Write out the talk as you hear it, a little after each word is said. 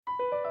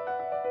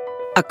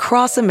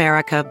Across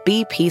America,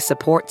 BP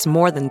supports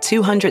more than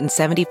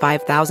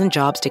 275,000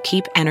 jobs to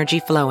keep energy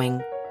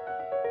flowing.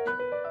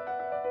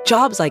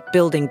 Jobs like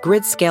building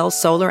grid-scale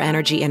solar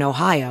energy in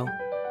Ohio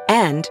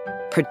and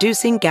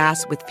producing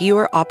gas with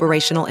fewer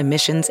operational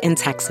emissions in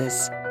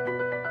Texas.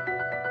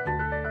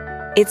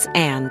 It's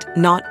and,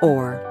 not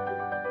or.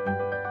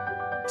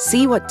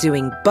 See what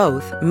doing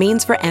both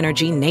means for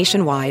energy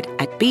nationwide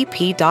at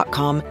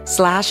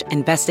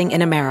bp.com/investing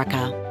in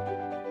America.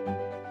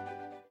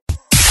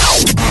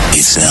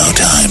 It's now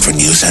time for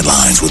news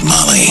headlines with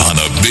Molly on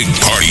the Big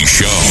Party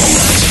Show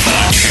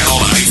on Channel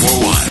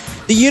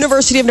 94.1. The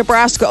University of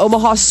Nebraska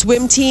Omaha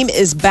swim team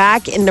is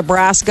back in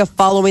Nebraska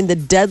following the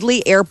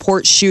deadly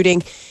airport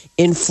shooting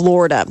in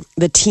Florida.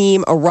 The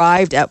team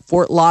arrived at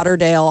Fort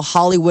Lauderdale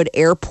Hollywood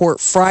Airport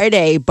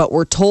Friday, but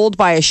were told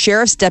by a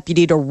sheriff's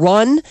deputy to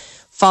run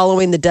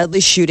following the deadly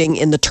shooting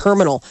in the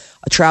terminal.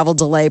 A travel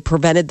delay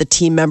prevented the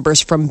team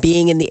members from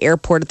being in the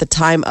airport at the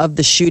time of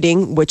the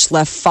shooting, which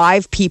left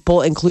 5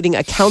 people, including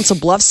a Council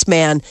Bluffs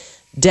man,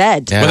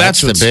 dead. Yeah, well, that's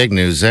the big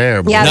news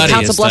there. Yeah, the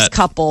Council Bluffs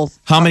couple.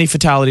 How many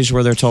fatalities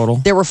were there total?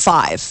 There were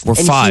 5. Were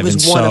 5. He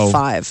was one of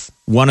 5.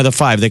 One of the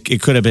 5.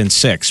 It could have been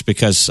 6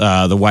 because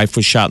the wife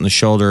was shot in the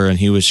shoulder and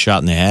he was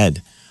shot in the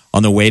head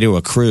on the way to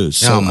a cruise.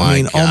 So,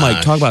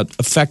 talk about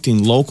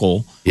affecting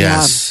local.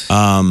 Yes.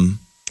 Yeah.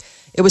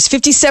 It was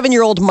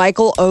 57-year-old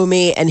Michael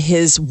Omi and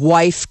his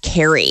wife,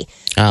 Carrie.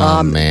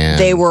 Man.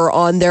 They were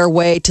on their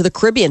way to the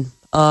Caribbean.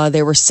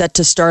 They were set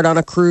to start on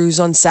a cruise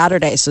on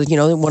Saturday. So,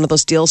 one of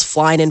those deals,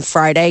 flying in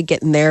Friday,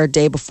 getting there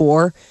day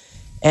before,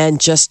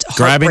 and just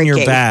grabbing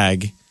your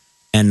bag,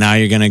 and now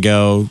you're going to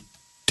go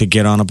to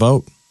get on a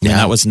boat. Yeah. And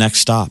that was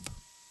next stop.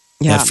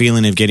 Yeah. That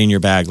feeling of getting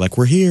your bag, like,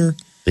 we're here.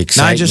 The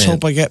excitement. Now I just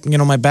hope I get,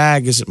 my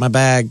bag. Is it my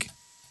bag?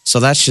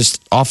 So that's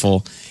just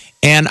awful.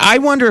 And I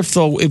wonder if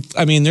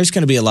there's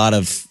going to be a lot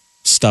of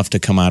stuff to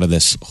come out of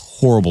this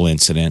horrible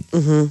incident.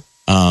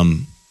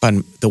 Mm-hmm.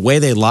 But the way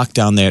they locked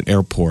down that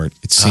airport,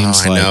 it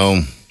seems like. I know.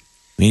 I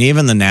mean,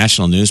 even the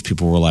national news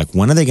people were like,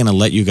 "When are they going to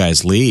let you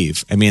guys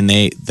leave?" I mean,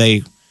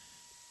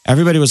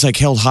 everybody was like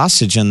held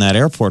hostage in that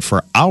airport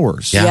for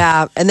hours.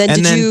 Yeah. And then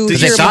did you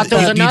hear about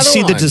you'd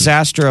see the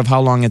disaster of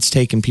how long it's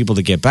taken people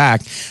to get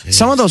back. Jeez.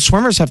 Some of those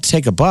swimmers have to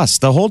take a bus.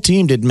 The whole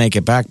team didn't make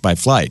it back by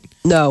flight.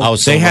 No.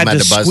 So they had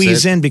to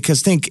squeeze in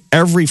because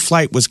every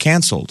flight was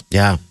canceled.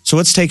 Yeah. So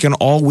it's taken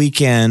all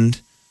weekend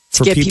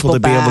for people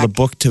to be able to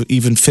book to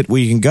even fit where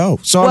you can go.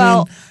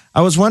 So, I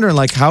was wondering,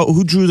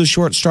 who drew the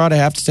short straw to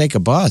have to take a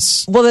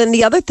bus? Well, then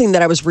the other thing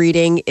that I was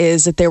reading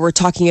is that they were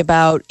talking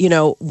about,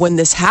 when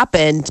this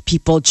happened,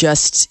 people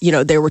just,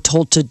 they were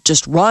told to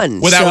just run.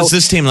 Well, that was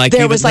this team.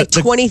 There was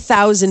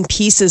 20,000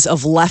 pieces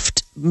of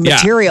left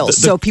material.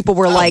 So people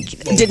were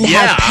didn't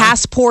have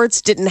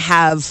passports, didn't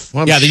have.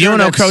 Well, the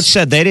UNO coach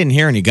said they didn't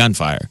hear any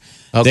gunfire.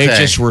 Okay. They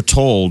just were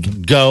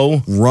told,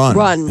 go,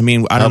 run. I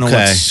mean, I don't know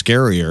what's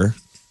scarier.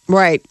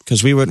 Right.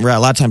 Because a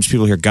lot of times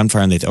people hear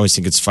gunfire and they always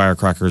think it's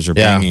firecrackers or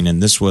banging.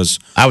 And this was,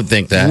 I would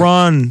think that.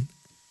 Run.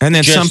 And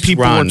then some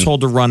people were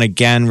told to run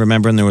again.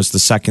 Remember, and there was the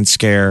second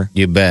scare.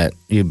 You bet.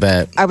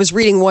 I was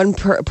reading one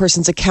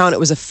person's account.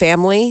 It was a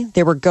family.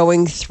 They were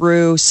going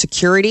through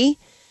security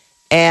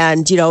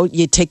and,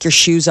 you take your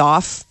shoes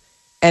off.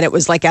 And it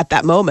was at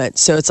that moment.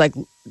 So it's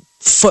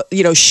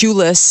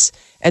shoeless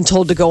and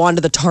told to go onto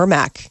the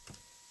tarmac.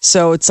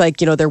 So it's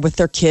they're with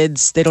their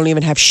kids. They don't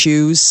even have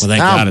shoes. Well,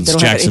 thank God it's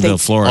Jacksonville,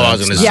 Florida. I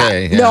was going to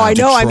say. Yeah. No, I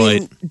know.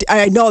 Detroit.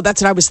 I know.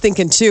 That's what I was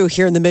thinking, too,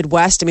 here in the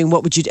Midwest. I mean,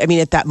 what would you do? I mean,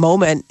 at that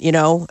moment,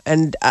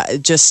 and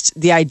just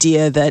the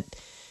idea that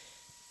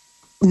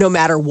no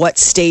matter what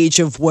stage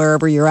of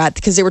wherever you're at,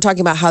 because they were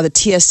talking about how the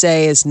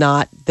TSA is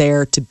not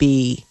there to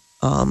be...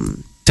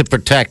 to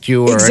protect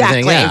you or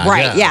anything. Exactly,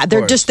 right. Yeah,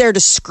 they're just there to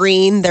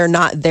screen. They're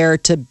not there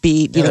to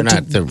be,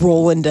 to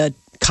roll into...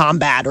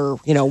 combat or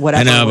whatever.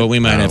 I know, but we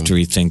might have to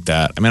rethink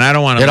that. I mean, I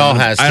don't want to. I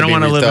don't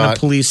want to live in a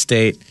police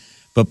state,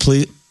 but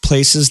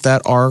places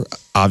that are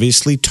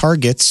obviously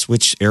targets,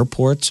 which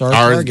airports are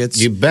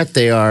targets. You bet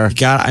they are.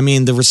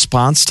 The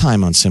response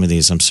time on some of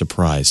these, I'm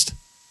surprised.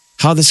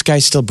 How this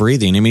guy's still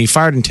breathing. I mean, he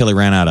fired until he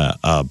ran out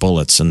of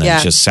bullets and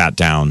then just sat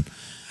down.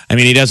 I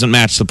mean, he doesn't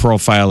match the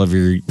profile of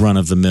your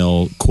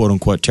run-of-the-mill,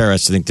 quote-unquote,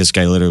 terrorist. I think this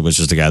guy literally was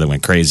just a guy that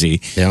went crazy.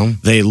 Yeah.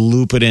 They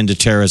loop it into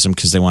terrorism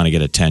because they want to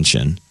get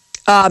attention.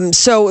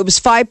 So it was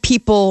 5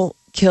 people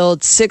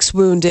killed, 6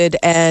 wounded,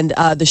 and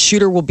the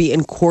shooter will be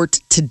in court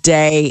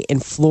today in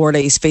Florida.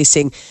 He's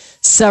facing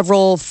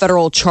several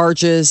federal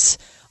charges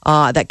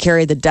that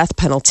carry the death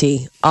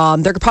penalty.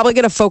 They're probably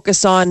going to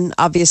focus on,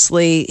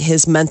 obviously,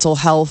 his mental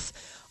health.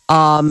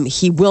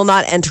 He will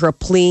not enter a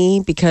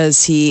plea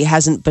because he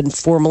hasn't been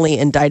formally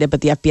indicted, but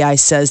the FBI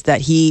says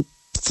that he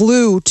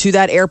flew to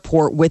that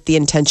airport with the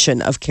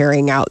intention of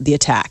carrying out the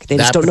attack. They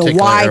just don't know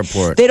why.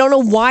 They don't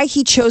know why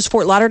he chose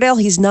Fort Lauderdale.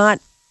 He's not.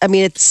 I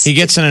mean, he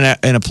gets in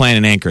a plane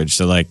in Anchorage.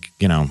 So,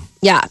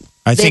 Yeah,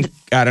 I think,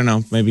 I don't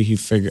know. Maybe he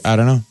figured, I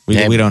don't know. We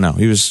don't know.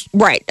 He was.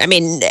 Right. I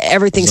mean,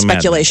 everything's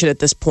speculation at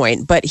this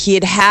point. But he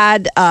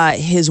had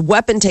his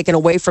weapon taken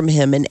away from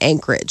him in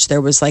Anchorage.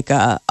 There was like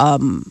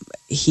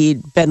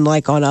he'd been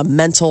like on a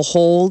mental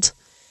hold.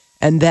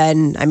 And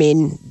then, I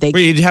mean, Well,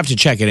 you'd have to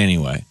check it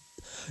anyway.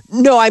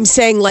 No, I'm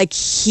saying like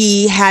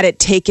he had it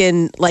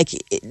taken, like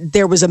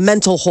there was a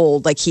mental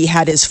hold, like he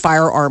had his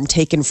firearm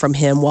taken from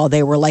him while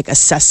they were like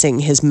assessing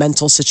his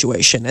mental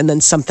situation. And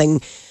then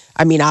something,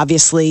 I mean,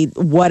 obviously,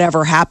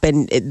 whatever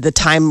happened, the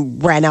time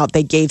ran out,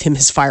 they gave him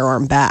his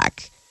firearm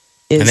back.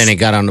 And then he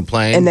got on the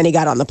plane? And then he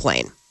got on the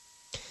plane.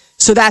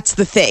 So that's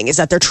the thing, is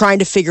that they're trying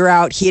to figure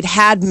out, he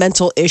had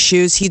mental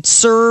issues. He'd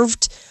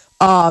served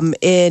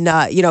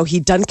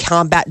he'd done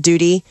combat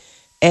duty.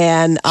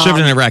 And served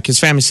in Iraq. His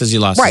family says he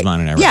lost his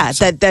mind in Iraq. Yeah,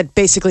 so. that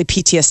basically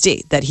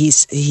PTSD that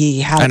he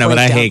had. I know, but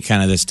I hate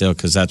kind of this deal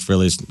because that's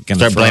really going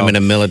to start blaming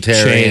the military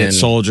shaded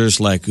soldiers.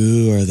 Like,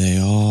 ooh, are they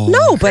all?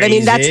 No, but crazy? I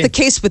mean that's the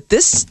case with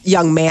this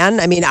young man.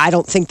 I mean, I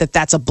don't think that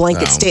that's a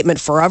blanket statement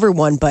for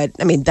everyone, but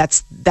I mean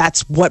that's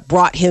what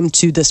brought him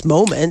to this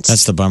moment.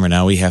 That's the bummer.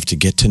 Now we have to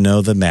get to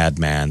know the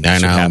madman.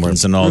 That's I know. what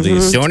happens in all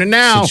these doing it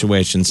now.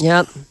 situations.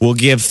 Yep. We'll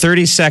give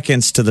 30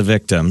 seconds to the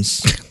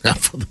victims,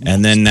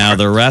 and then now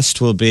the rest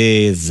will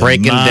be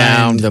breaking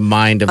down the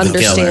mind of the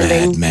killer.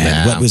 Man,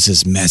 Yeah. what was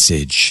his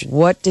message?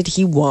 What did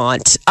he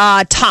want?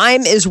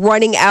 Time is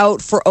running out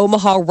for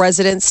Omaha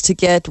residents to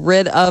get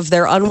rid of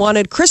their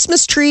unwanted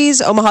Christmas trees.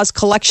 Omaha's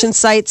collection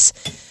sites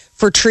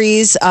for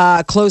trees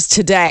closed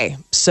today.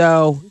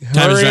 So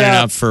Time is hurry running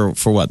up. out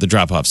for what? The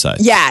drop-off site.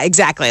 Yeah,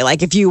 exactly.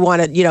 Like if you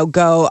want to,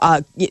 go,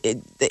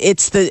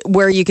 it's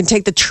where you can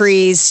take the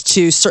trees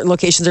to certain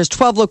locations. There's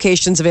 12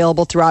 locations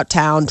available throughout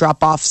town.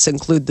 Drop-offs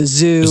include the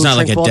zoo. It's not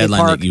like a Tranquility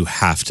deadline Park. that you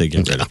have to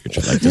get rid of your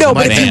tree. Like, No,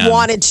 but if ban. you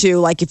wanted to,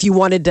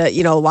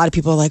 a lot of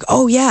people are like,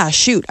 oh yeah,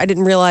 shoot, I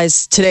didn't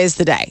realize today's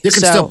the day. You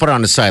can still put it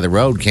on the side of the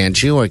road,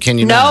 can't you? Or can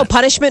you No, not?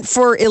 punishment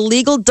for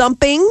illegal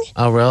dumping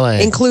Oh,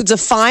 really? includes a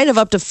fine of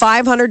up to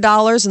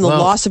 $500 and the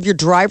loss of your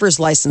driver's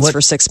license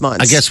for 6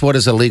 months. I guess what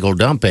is illegal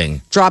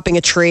dumping? Dropping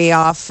a tree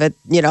off at,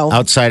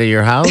 Outside of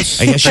your house?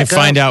 I guess you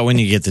find out when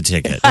you get the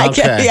ticket.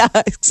 Okay. Yeah,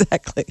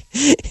 exactly.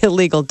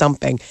 Illegal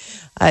dumping.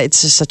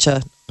 It's just such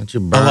a Don't you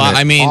burn it?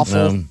 I mean,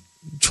 awful.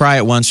 try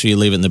it once or you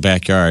leave it in the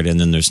backyard, and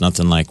then there's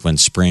nothing like when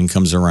spring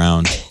comes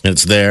around.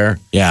 It's there.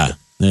 Yeah,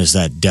 there's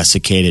that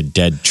desiccated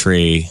dead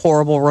tree.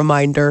 horrible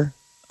reminder.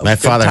 of My good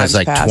father has times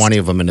like past. 20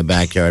 of them in the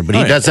backyard, but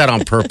he does that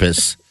on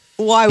purpose.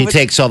 Why He would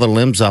takes all the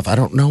limbs off. I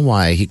don't know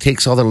why. He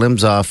takes all the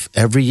limbs off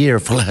every year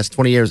for the last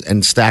 20 years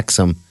and stacks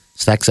them.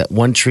 Stacks that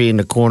one tree in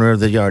the corner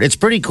of the yard. It's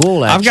pretty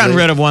cool, actually. I've gotten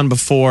rid of one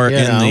before You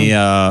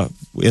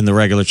in the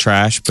regular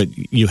trash, but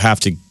you have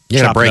to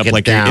gotta chop break it up it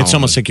like down. it's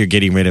almost like you're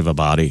getting rid of a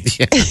body.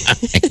 I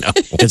know.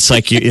 It's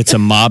like it's a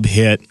mob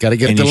hit. Gotta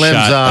get and the you limbs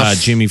shot, off.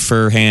 Jimmy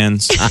Fur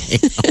hands,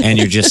 and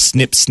you're just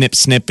snip, snip,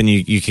 snip, and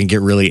you can get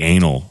really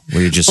anal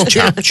where you just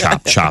chop,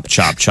 chop, chop,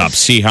 chop, chop.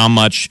 See how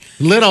much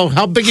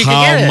How big you can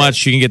get how it.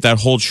 much you can get that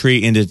whole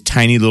tree into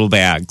tiny little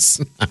bags,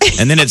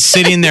 and then it's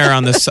sitting there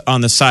on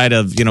the side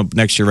of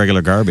next to your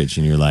regular garbage,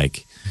 and you're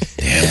like,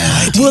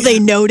 will they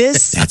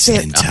notice? that's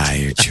an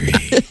entire tree,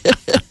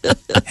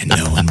 and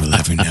no one will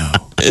ever know.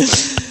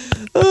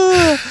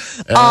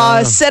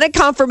 Senate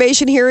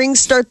confirmation hearings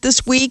start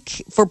this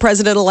week for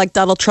President-elect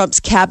Donald Trump's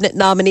cabinet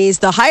nominees.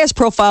 The highest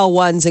profile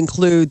ones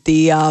include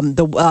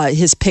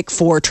his pick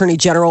for Attorney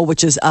General,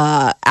 which is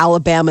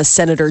Alabama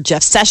Senator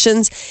Jeff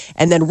Sessions,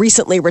 and then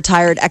recently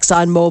retired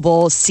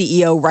ExxonMobil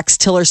CEO Rex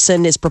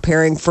Tillerson is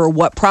preparing for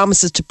what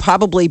promises to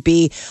probably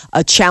be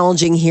a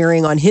challenging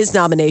hearing on his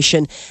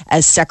nomination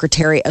as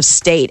Secretary of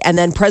State. And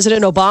then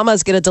President Obama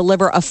is going to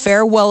deliver a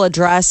farewell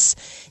address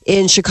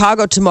in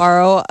Chicago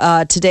tomorrow.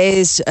 In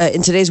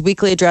today's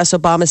weekly address,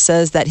 Obama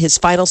says that his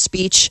final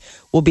speech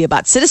will be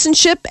about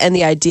citizenship and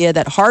the idea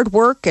that hard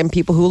work and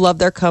people who love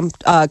their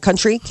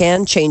country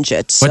can change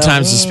it. What So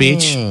time's the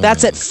speech?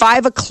 that's at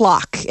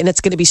 5:00, and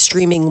it's going to be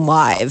streaming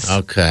live.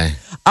 Okay.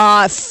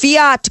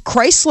 Fiat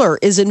Chrysler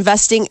is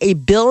investing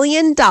 $1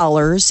 billion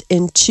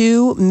in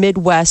two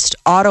Midwest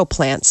auto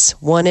plants,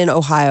 one in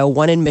Ohio,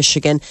 one in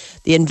Michigan.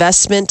 The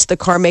investment, the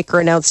car maker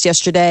announced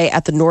yesterday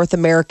at the North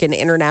American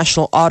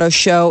International Auto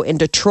Show in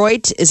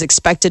Detroit, is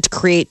expected to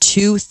create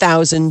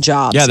 2,000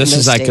 jobs. Yeah, this in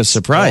is those like a states.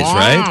 surprise,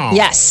 right?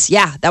 Yes,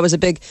 yeah, that was a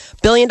big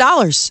 $1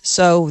 billion.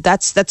 So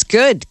that's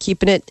good.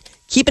 Keeping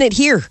it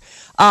here.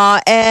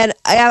 And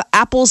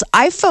Apple's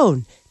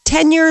iPhone,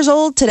 10 years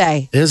old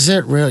today. Is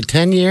it really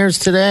 10 years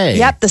today?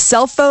 Yep, the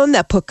cell phone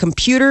that put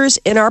computers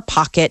in our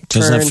pocket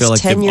Doesn't turns it feel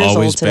like 10 they've years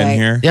always old today. been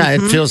here? Yeah, it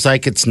feels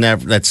like it's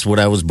never. That's what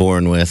I was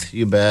born with.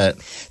 You bet.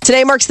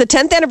 Today marks the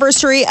 10th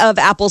anniversary of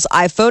Apple's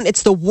iPhone.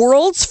 It's the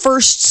world's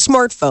first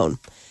smartphone.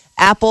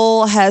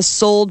 Apple has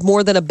sold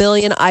more than 1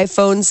 billion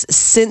iPhones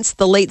since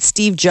the late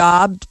Steve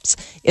Jobs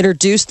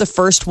introduced the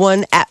first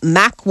one at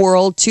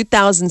Macworld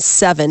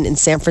 2007 in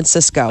San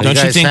Francisco. you Don't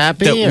you guys think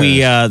happy,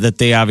 that or- that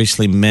they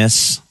obviously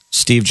miss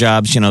Steve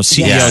Jobs, CEO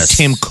Yes.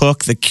 Tim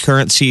Cook, the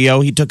current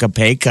CEO, he took a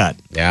pay cut.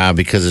 Yeah,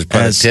 because his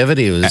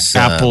productivity was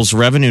Apple's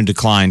revenue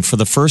declined for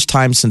the first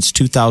time since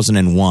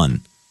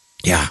 2001.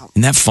 Yeah,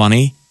 Isn't that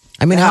funny?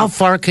 I mean, how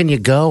far can you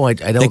go? I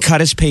don't. They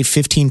cut his pay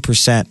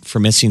 15% for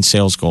missing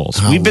sales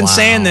goals. We've been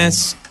saying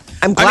this.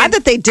 I'm glad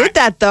that they did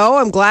that, though.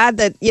 I'm glad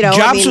that,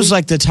 Jobs was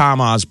like the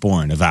Tom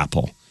Osborne of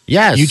Apple.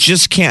 Yes, You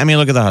just can't. I mean,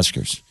 look at the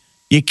Huskers.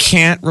 You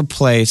can't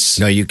replace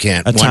No, you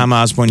can't. a Tom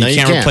Osborne. No, You you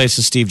can't can't. replace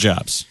a Steve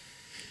Jobs.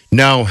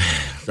 No,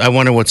 I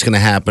wonder what's going to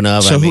happen.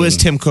 So who is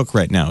Tim Cook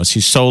right now? Is he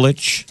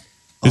Solich?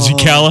 Is Oh. he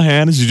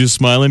Callahan? Is he just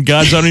smiling?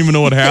 Guys, I don't even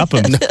know what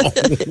happened.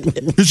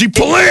 Is he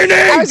Pelini?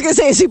 I was going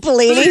to say, is he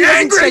Pelini? Is he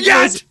angry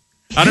yet?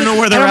 I don't know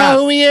where they're I don't at.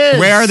 know who he is.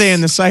 Where are they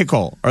in the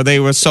cycle? Are they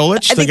with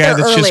Solich? I think they're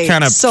early.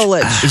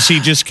 Solich. Is he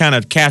just kind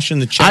of cashing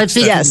the checks? I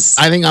think. Yes.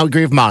 I think I'll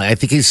agree with Molly. I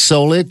think he's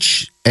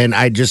Solich, and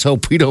I just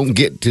hope we don't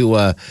get to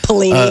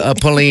Pelini. a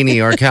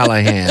Pelini or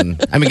Callahan.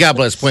 I mean, God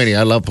bless Pelini.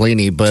 I love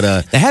Pelini, but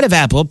The head of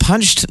Apple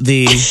punched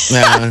the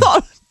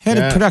head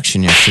of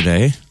production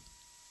yesterday.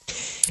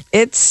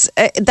 It's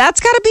that's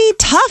got to be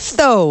tough,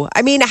 though.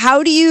 I mean,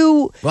 how do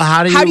you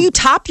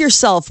top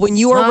yourself when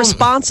you are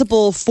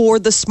responsible for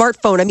the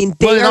smartphone? I mean,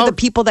 they are the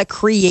people that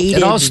created.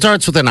 It all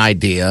starts with an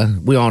idea.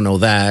 We all know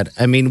that.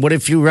 I mean, what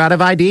if you were out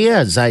of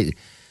ideas?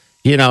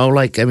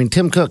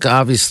 Tim Cook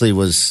obviously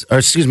was, or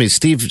excuse me,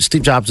 Steve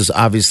Jobs is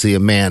obviously a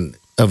man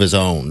of his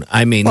own.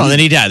 I mean, Well, then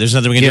he died. There's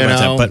nothing we can do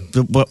about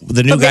that. But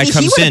the new But guy maybe he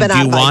comes would have in. been Do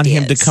you out of want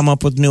him to ideas. come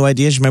up with new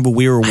ideas? Remember,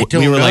 we were don't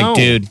know. like,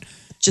 dude,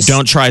 Just-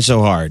 don't try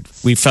so hard.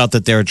 We felt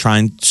that they were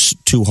trying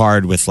too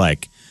hard with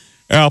like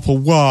Apple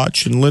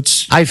Watch, and look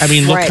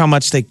Right. how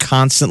much they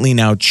constantly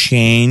now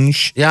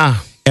change yeah,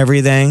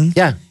 everything.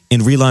 yeah.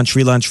 In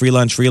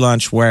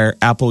relaunch, where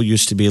Apple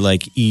used to be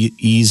like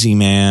easy,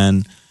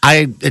 man.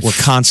 We're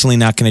constantly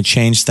not going to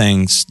change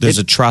things. There's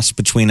a trust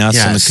between us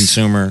and the Yes.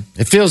 consumer.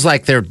 It feels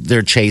like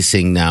they're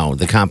chasing now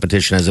the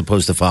competition as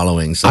opposed to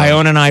following. So. I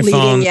own an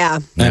iPhone,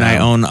 Leading, and I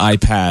own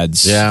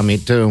iPads. Yeah, me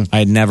too. I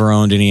had never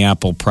owned any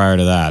Apple prior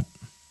to that.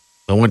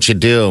 But once you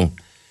do,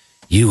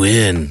 you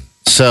win.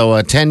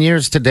 So 10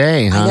 years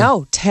today, huh? I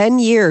know, 10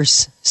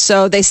 years.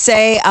 So they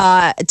say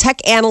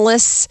tech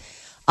analysts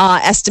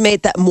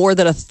estimate that more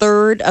than a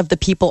third of the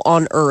people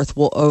on Earth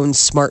will own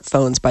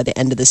smartphones by the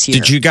end of this year.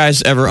 Did you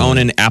guys ever own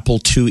an Apple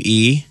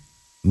IIe?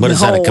 What is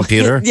that, a No.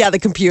 computer? Yeah, the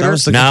computer. That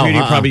was the computer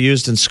you probably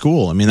used in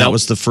school. I mean, that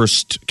was the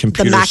first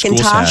computer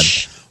schools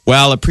Macintosh? had.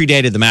 Well, it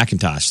predated the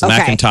Macintosh. The Okay.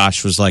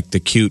 Macintosh was like the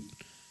cute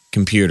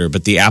computer,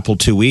 but the Apple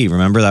IIe,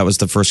 remember, that was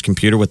the first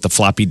computer with the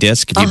floppy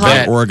disk. If you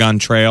built Oregon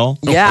Trail,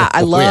 Yeah,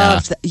 I love yeah.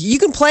 that. You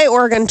can play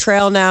Oregon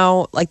Trail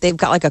now. Like they've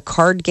got like a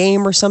card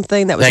game or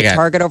something that was They at got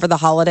Target over the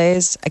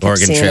holidays. I kept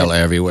Oregon seeing Trail it.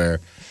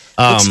 everywhere.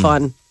 It's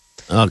fun.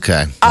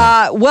 Okay.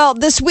 Well,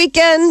 this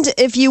weekend,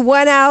 if you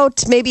went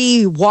out,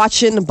 maybe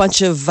watching a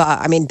bunch of,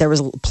 there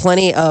was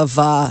plenty of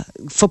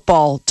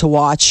football to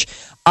watch,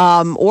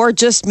 or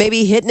just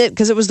maybe hitting it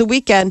because it was the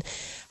weekend.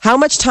 How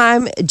much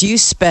time do you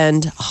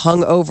spend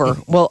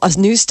hungover? Well, a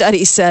new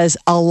study says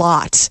a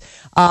lot.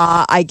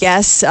 I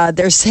guess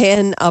they're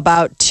saying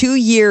about 2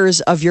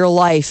 years of your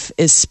life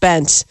is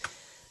spent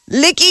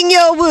licking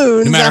your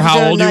wounds. no matter after how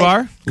a old you night.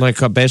 are,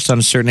 like based on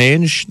a certain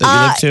age that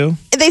you live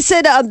to. They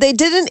said they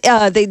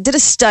did a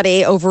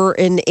study over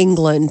in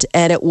England,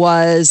 and it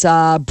was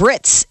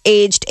Brits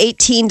aged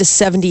 18 to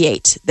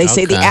 78. They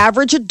say the Okay.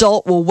 average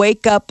adult will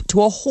wake up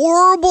to a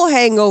horrible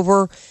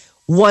hangover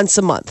once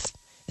a month.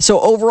 So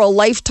over a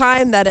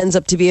lifetime, that ends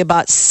up to be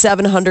about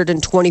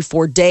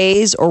 724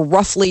 days, or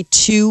roughly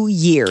 2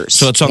 years.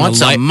 So it's on Once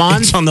the a light.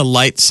 month? It's on the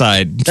light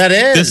side. That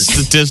is. This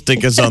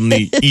statistic is on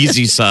the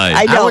easy side.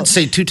 I know. I would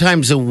say 2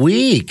 times a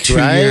week, 2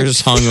 right?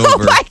 years Oh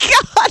hungover. my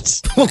God!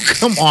 Well,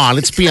 come on.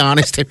 Let's be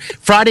honest.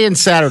 Friday and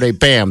Saturday,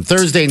 bam.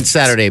 Thursday and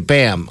Saturday,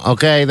 bam.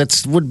 Okay,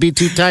 that would be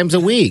 2 times a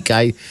week.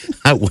 I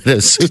would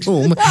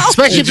assume,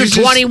 especially if you're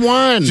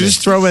 21.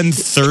 Just throw in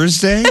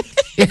Thursday.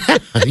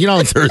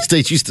 On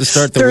Thursdays used to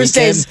start the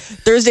Thursdays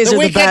weekend. are the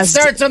weekend best.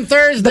 starts on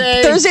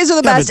Thursday. Thursdays are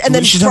the best, and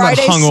then She's talking about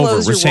Friday hungover.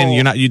 slows We're your saying roll.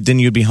 you're not. Then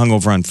you'd be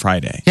hungover on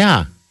Friday.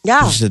 Yeah.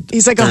 Yeah, This is a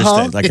he's like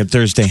Thursday, a like a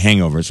Thursday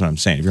hangover is what I'm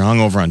saying. If you're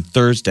hungover on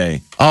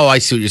Thursday, Oh, I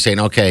see what you're saying.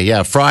 Okay,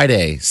 yeah.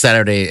 Friday,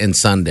 Saturday, and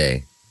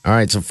Sunday. All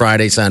right, so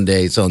Friday,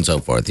 Sunday, so on and so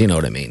forth. You know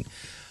what I mean.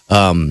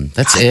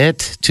 That's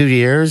it? 2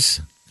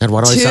 years? God,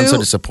 why do I sound so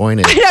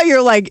disappointed? I know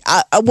you're like,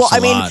 well, It's a I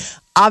mean, lot.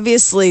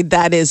 obviously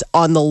that is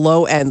on the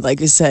low end, like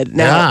you said.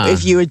 Now, Yeah.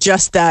 if you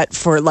adjust that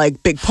for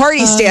like big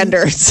party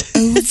standards,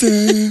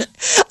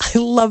 I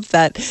love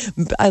that.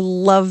 I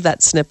love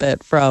that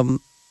snippet from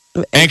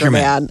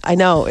Anchorman. I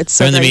know it's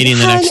so They're in the great. meeting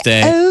the next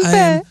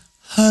day.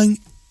 Hungover.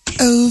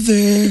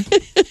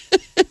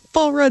 hungover.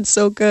 Paul Rudd's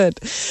so good.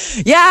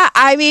 Yeah,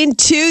 I mean,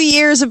 2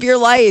 years of your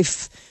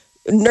life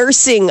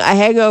nursing a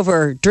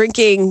hangover,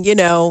 drinking,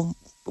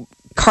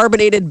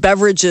 carbonated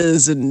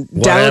beverages and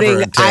Whatever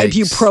downing it takes.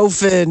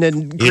 ibuprofen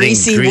and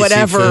greasy greasy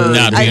whatever. food.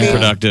 Not I being mean,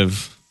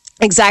 productive.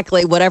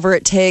 Exactly, whatever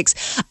it takes.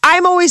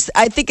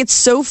 I think it's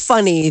so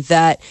funny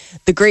that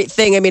the great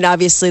thing, I mean,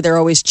 obviously they're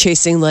always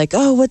chasing like,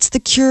 oh, what's the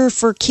cure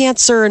for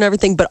cancer and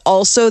everything, but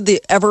also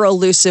the ever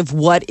elusive,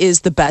 what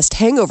is the best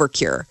hangover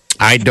cure?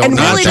 I don't and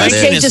know. really, What they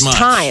that say is. just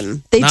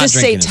time. They just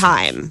say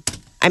time.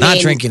 I Not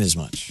mean, drinking as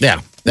much. Yeah,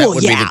 that Well,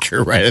 would be yeah. the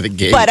cure right out of the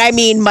gate. But I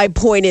mean, my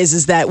point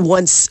is that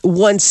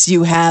once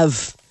you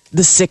have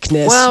the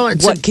sickness, Well,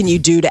 what can you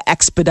do to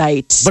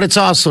expedite? But it's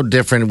also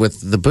different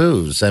with the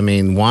booze. I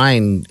mean,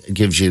 wine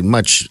gives you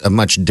a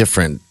much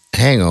different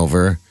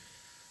hangover.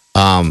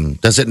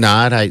 Does it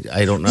not? I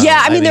don't know.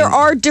 Yeah, I mean, there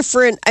are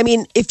different. I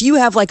mean, if you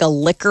have like a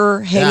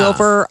liquor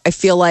hangover, I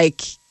feel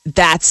like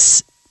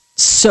that's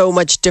so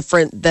much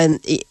different than.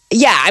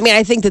 Yeah, I mean,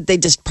 I think that they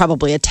just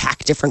probably attack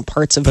different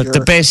parts of But your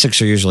the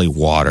basics are usually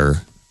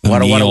water.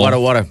 Water.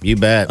 A You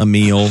bet.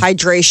 meal.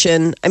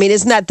 hydration. I mean,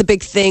 isn't that the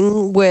big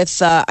thing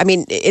with? I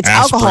mean, it's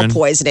alcohol Aspirin.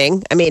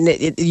 poisoning. I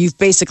mean, you've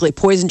basically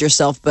poisoned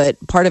yourself, but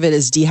part of it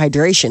is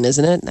dehydration,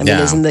 isn't it? I mean,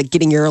 Yeah. isn't that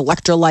getting your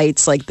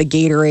electrolytes like the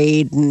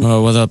Gatorade? And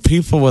Well, with the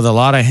people with a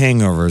lot of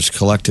hangovers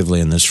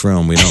collectively in this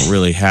room, we don't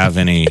really have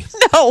any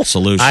No.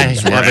 solutions. I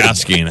We're haven't-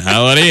 asking,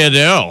 how do you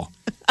do?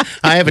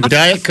 I have a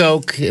Diet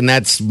Coke, and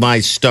that's my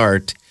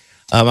start.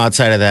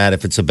 Outside of that,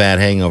 if it's a bad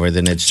hangover,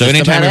 then it's So just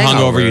anytime a you're bad hungover,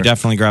 hangover. you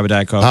definitely grab a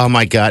Diet Coke. Oh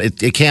my God!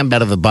 It can't be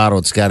out of the bottle.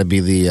 It's got to be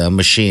the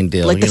machine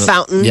deal, Like the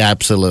fountain? Yeah,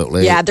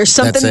 absolutely. Yeah, there's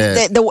something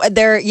That's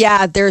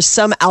it. there's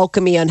some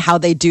alchemy on how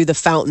they do the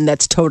fountain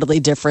that's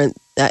totally different.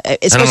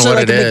 Especially what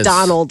like it at is.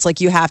 McDonald's,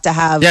 like you have to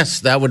have.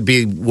 Yes, that would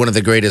be one of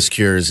the greatest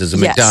cures. Is a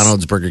Yes.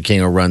 McDonald's, Burger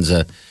King, or runs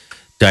a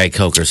Diet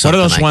Coke or What something.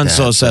 are those like ones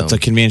that, those at the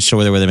convenience store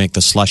where they make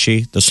the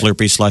slushy, the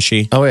Slurpee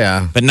slushy? Oh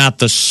yeah, But not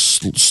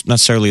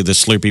necessarily the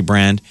Slurpee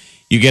brand.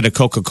 You get a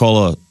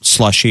Coca-Cola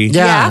slushy.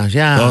 yeah.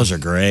 Those are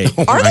great.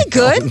 Are they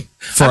good?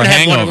 For a I've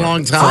had one hangover. in a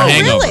long For a time. Oh,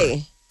 hangover.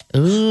 really?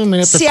 Ooh, I'm gonna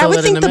have to See, I throw would that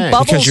in think the the mix.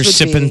 bubble- Because you're would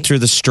sipping be- through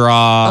the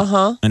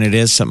straw. And it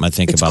is something I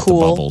think It's about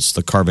cool. the bubbles,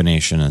 the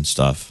carbonation and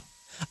stuff.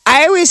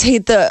 I always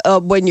hate the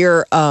when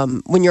you're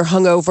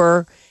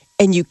hungover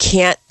and you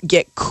can't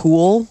get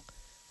cool,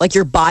 like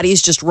your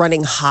body's just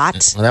running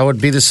hot. Well, that would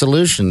be the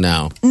solution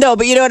now. No,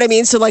 but you know what I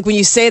mean? So like when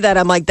you say that,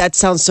 I'm like, that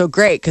sounds so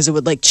great because it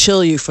would like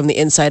chill you from the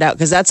inside out.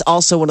 Because that's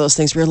also one of those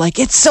things where you're like,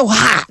 it's so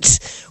hot.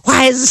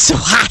 Why is it so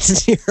hot in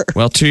here?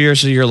 Well, 2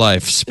 years of your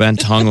life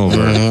spent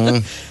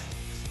hungover.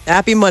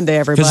 Happy Monday,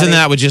 everybody. Because then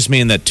that would just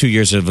mean that 2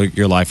 years of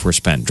your life were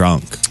spent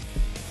drunk.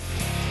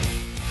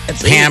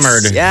 At least.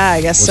 Hammered. Yeah,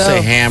 I guess We'll so.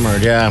 say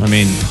hammered. Yeah, I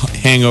mean,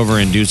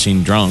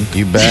 hangover-inducing drunk.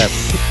 you bet.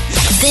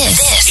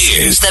 This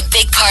is the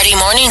Big Party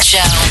Morning Show.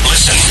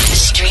 Listen.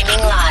 Streaming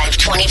live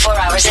 24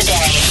 hours a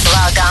day.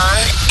 Log on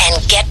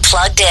and get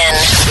plugged in.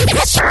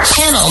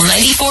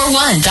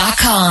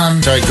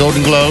 Channel941.com. Sorry,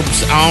 Golden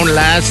Globes on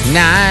last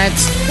night.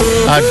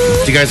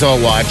 Did you guys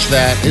all watch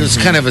that? It was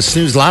kind of a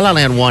snooze. La La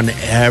Land won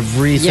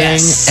everything.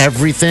 Yes.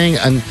 Everything.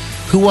 And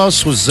who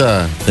else was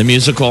The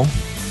musical.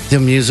 the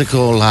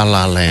musical La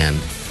La Land?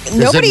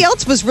 Nobody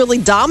else was really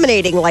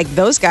dominating like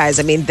those guys.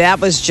 I mean, that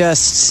was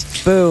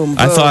just boom.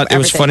 I boom, thought it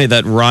was everything. funny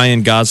that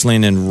Ryan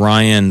Gosling and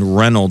Ryan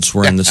Reynolds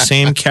were in the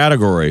same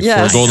category Yes.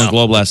 for a Golden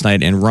Globe last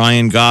night, and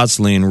Ryan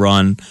Gosling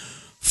run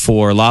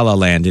for La La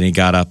Land, and he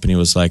got up and he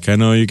was like, I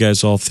know you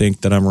guys all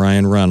think that I'm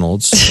Ryan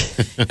Reynolds.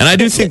 And I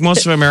do think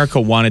most of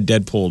America wanted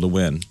Deadpool to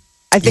win.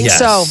 I think Yes.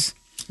 so.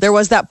 There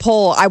was that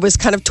poll. I was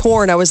kind of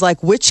torn. I was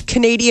like, which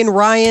Canadian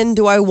Ryan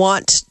do I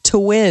want to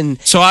win?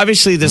 So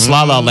obviously this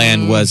La La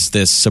Land was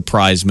this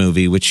surprise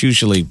movie, which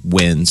usually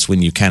wins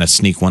when you kind of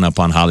sneak one up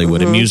on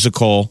Hollywood, a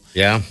musical.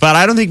 Yeah. But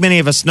I don't think many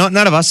of us, none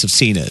of us have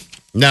seen it.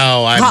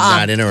 No, I'm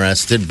not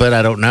interested, but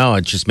I don't know.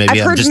 It's just maybe I've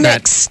I'm heard just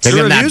mixed. not. Maybe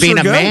The I'm not reviews being were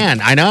a good. man.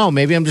 I know.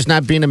 Maybe I'm just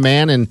not being a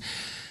man and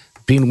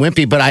being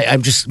wimpy. But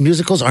I'm just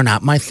musicals are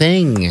not my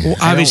thing. Well, I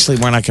don't- obviously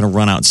we're not going to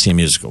run out and see a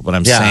musical, but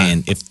I'm Yeah.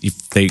 saying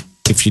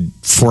if you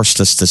forced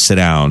us to sit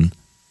down,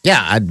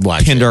 yeah, I'd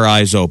watch pinned it. our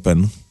eyes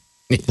open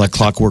like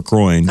Clockwork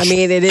Orange, I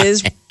mean, it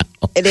is we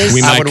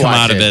I might would come watch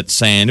out of it. it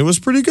saying it was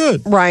pretty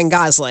good. Ryan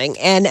Gosling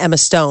and Emma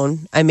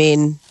Stone. I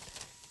mean,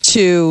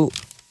 two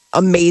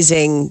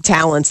amazing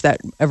talents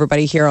that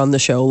everybody here on the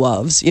show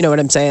loves. You know what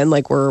I'm saying?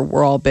 Like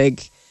we're all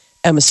big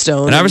Emma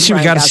Stone. And obviously we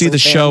Ryan got to see Gosling the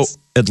show fans.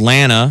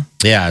 Atlanta.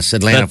 Yes,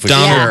 Atlanta That for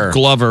Donald sure.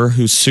 Glover,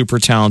 who's super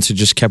talented,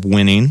 just kept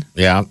winning.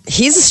 Yeah,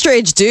 He's a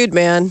strange dude,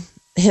 man.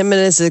 Him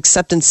and his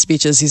acceptance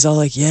speeches, he's all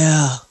like,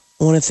 "Yeah,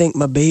 I want to thank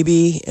my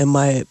baby and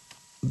my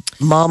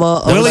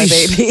mama of my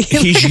baby."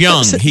 he's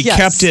young. He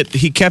Yes.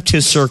 kept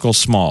his circle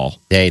small.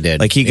 yeah, he did.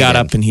 Like he got did.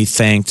 up and he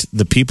thanked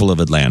the people of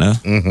Atlanta.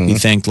 He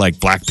thanked like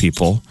black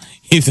people.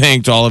 He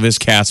thanked all of his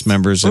cast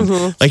members, and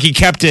like he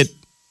kept it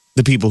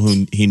the people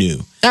who he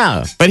knew.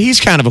 Yeah, But he's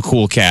kind of a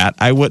cool cat.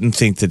 I wouldn't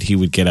think that he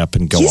would get up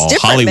and go He's all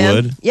different,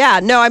 Hollywood. man. Yeah,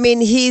 no, I mean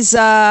he's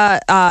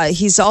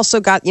also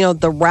got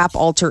the rap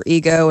alter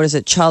ego. What is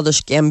it,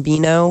 Childish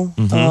Gambino?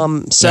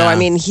 So Yeah. I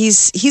mean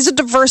he's a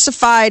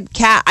diversified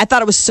cat. I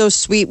thought it was so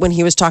sweet when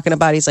he was talking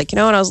about. He's like, when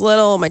I was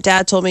little, my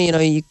dad told me,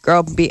 you grow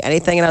up and be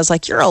anything, and I was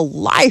like, you're a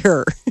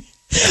liar.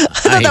 I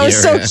thought that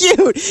was so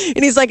cute.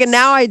 And he's like, and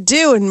now I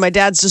do. And my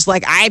dad's just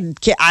like, I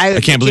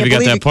can't believe you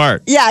got that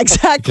part. Yeah,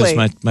 exactly.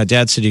 Because my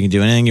dad said you can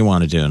do anything you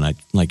want to do. And I'm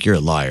like, you're a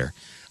liar.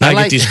 And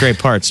I get these great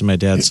parts. And my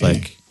dad's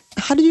like,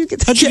 How did you get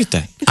that? How'd you get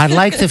that? I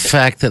like the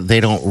fact that they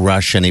don't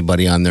rush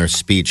anybody on their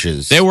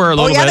speeches. They were a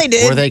little bit. They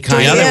did. Were they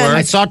kind of? Yeah, they were.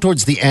 I saw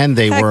towards the end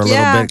they were a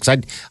little bit.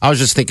 Because I was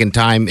just thinking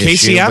time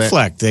Casey issue.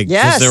 Affleck,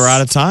 because they were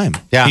out of time.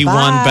 Yeah. He won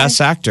Bye.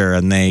 Best Actor,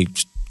 and they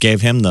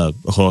gave him the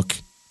hook.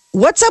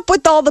 What's up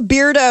with all the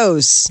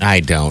beardos? I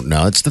don't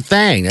know. It's the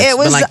thing. It's It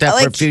was been like that for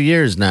a like- few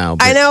years now.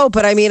 I know,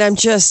 but I mean, I'm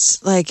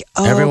just like,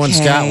 oh, Everyone's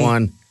got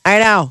one. I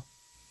know.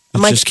 It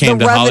I'm like, just came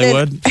the to Revenant-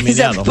 Hollywood. I mean, is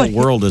yeah, the whole everybody-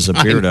 world is a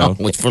I know.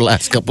 beardo. It's for the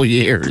last couple of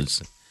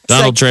years.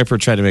 Donald like- Draper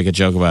tried to make a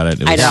joke about it.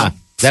 It I was know.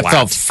 That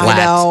felt flat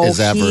I know. as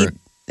ever. He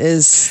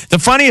is. The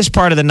funniest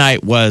part of the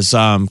night was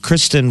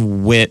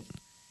Kristen Witt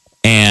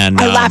and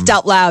I laughed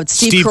out loud.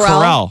 Steve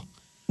Carell.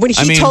 When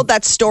he told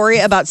that story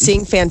about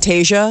seeing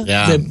Fantasia.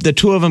 Yeah. The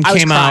two of them I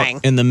was came out crying.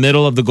 in the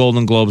middle of the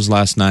Golden Globes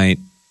last night,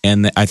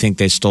 and I think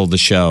they stole the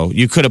show.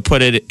 You could have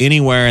put it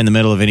anywhere in the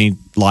middle of any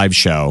live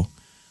show,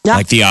 Yeah.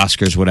 like the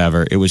Oscars,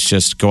 whatever. It was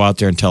just go out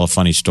there and tell a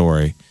funny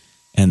story.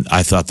 And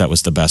I thought that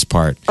was the best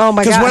part. Oh,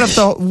 my Because gosh.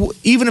 what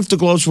if even if the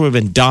Globes would have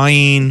been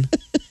dying,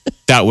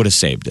 that would have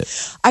saved it.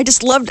 I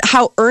just loved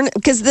how earnest.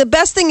 Because the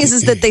best thing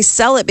is that they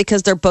sell it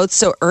because they're both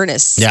so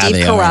earnest. Yeah, Steve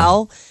they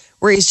Carell,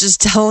 where he's just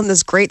telling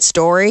this great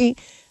story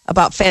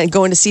about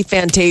going to see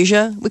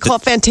Fantasia. We call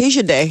it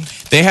Fantasia Day.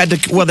 They had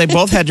to. Well, they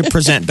both had to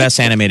present Best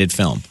Animated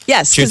Film.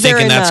 Yes, so you're 'cause they're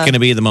thinking in, that's going to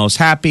be the most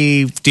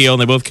happy deal,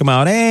 and they both come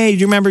out. Hey, do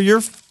you remember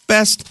your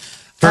best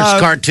First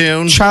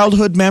cartoon?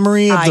 childhood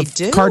memory of I the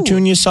do.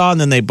 cartoon you saw? And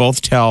then they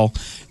both tell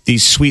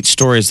these sweet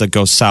stories that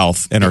go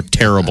south and are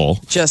terrible.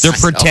 Just- They're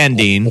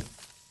pretending.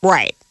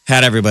 Right.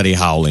 Had everybody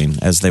howling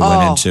as they Oh.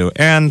 went into.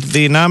 And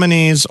the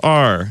nominees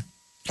are.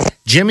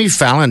 Jimmy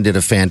Fallon did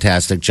a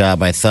fantastic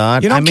job, I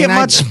thought. You don't I mean, get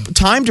much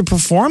time to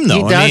perform,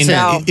 though. He I mean,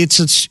 doesn't.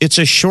 it's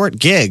a short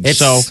gig. It's-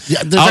 So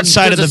yeah, there's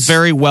outside of the there's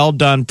very well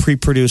done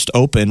pre-produced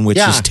open, which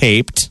Yeah. is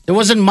taped. It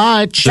wasn't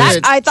much.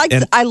 I thought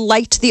and- I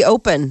liked the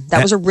open.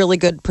 That was a really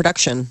good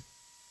production.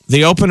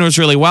 The open was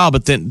really wild,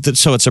 but then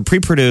so it's a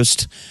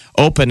pre-produced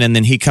open, and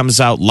then he comes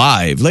out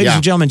live. Ladies Yeah.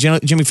 and gentlemen,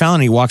 Jimmy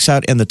Fallon. He walks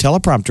out, and the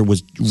teleprompter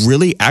was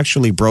really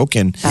actually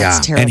broken, That's Yeah.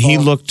 terrible. and he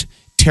looked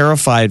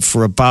terrified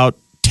for about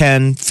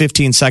 10,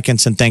 15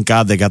 seconds. And thank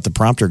God they got the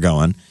prompter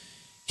going.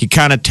 He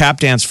kind of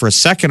tap danced for a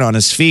second on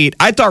his feet.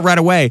 I thought right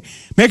away,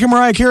 make a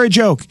Mariah Carey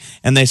joke,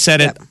 and they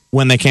said it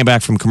when they came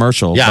back from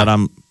commercial. Yeah.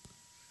 But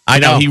I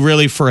know. he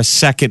really for a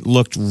second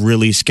looked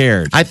really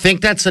scared. I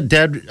think that's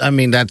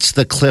that's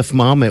the cliff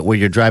moment where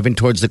you're driving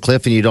towards the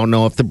cliff and you don't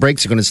know if the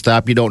brakes are going to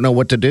stop. You don't know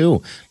what to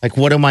do. Like,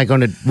 what do I do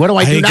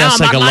I think now?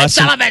 that's I'm like on a live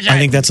lesson. television. I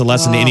think that's a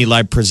lesson to any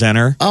live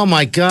presenter. Oh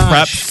my gosh.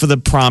 Prep for the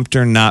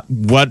prompter. Not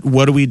what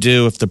do we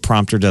do if the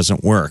prompter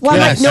doesn't work? Well,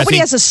 Yes. like nobody I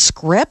think has a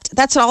script.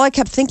 That's all I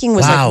kept thinking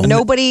was Wow. like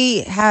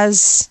nobody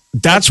has.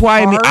 that's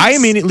why I cards.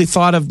 immediately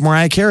thought of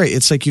Mariah Carey.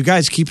 It's like, you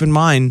guys keep in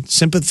mind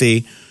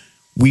sympathy.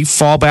 We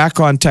fall back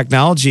on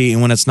technology,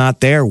 and when it's not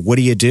there, what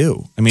do you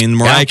do? I mean,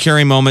 Mariah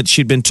Carey moment.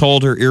 She'd been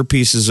told her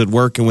earpieces would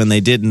work, and when they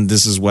didn't,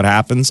 this is what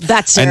happens.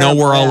 That's I know terrible,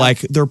 we're all yeah. like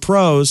they're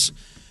pros,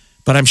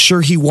 but I'm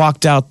sure he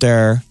walked out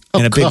there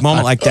in a big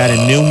moment like that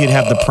and knew he'd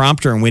have the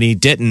prompter, and when he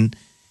didn't,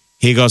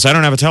 he goes, "I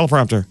don't have a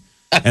teleprompter,"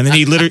 and then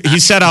he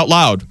said out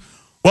loud,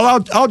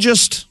 "Well, I'll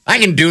just." I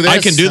can do this. I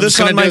can do I'm this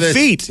just on gonna my do this.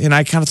 feet. And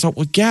I kind of thought,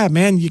 well, yeah,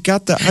 man, you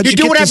got the. How'd You you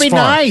do get it this every far?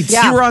 night.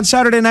 Yeah. You were on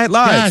Saturday Night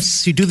Live.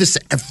 Yes, you do this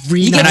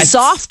every You night. get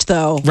soft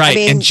though, Right. I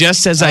mean, and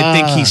just as I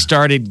think he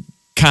started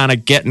kind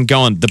of getting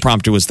going, the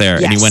prompter was there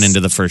and he Yes. went into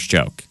the first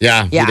joke.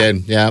 Yeah, Yeah. you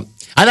did. Yeah.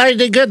 I thought you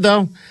did good,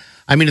 though.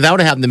 I mean, if that would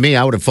have happened to me,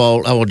 I would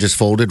have just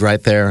folded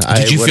right there.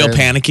 Did you feel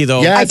panicky,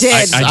 though? Yes. I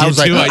did. I did was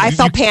like, too. I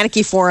felt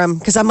panicky for him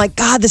because I'm like,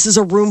 God, this is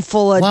a room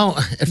full of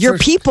Well, at your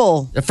first-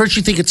 people. At first,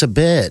 you think it's a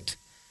bit.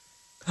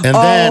 And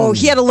Oh, then,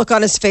 he had a look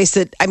on his face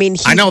that I mean,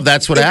 I know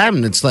that's what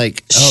happened. It's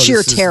like Sheer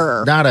this is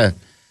terror.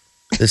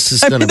 This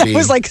is I going mean, to that be.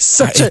 was like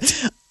such an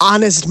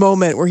honest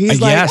moment where he's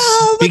like, yes,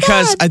 oh my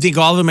because God. I think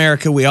all of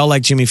America, we all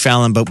like Jimmy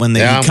Fallon, but when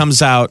Yeah. he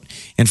comes out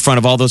in front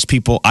of all those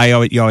people,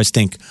 you always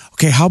think,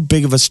 okay, how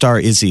big of a star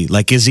is he?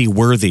 Like, is he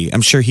worthy?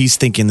 I'm sure he's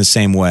thinking the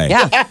same way.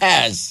 yeah.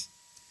 Yes.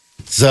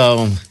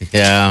 So,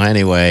 yeah,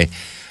 anyway.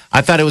 I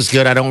thought it was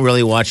good. I don't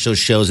really watch those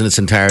shows in its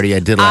entirety. I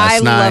did last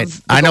I night. love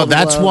the I know Golden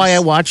that's Globes. why I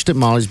watched it,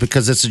 Molly's,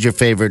 because this is your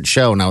favorite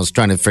show, and I was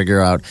trying to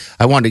figure out.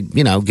 I wanted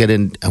to, get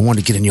in. I wanted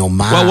to get in your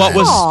mind. Well,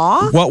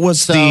 Aw. what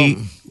was the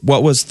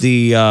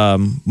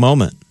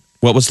moment?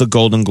 What was the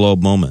Golden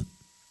Globe moment?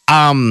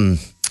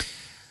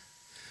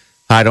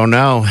 I don't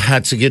know.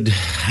 That's a good.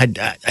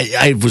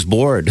 I was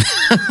bored.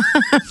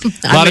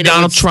 A lot of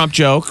Donald Trump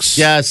jokes.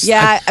 Yes.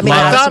 Yeah, I mean, I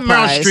I was thought Meryl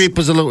surprised. Streep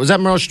was a little. Was that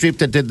Meryl Streep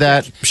that did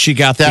that? She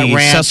got That the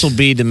rant. Cecil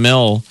B.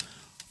 DeMille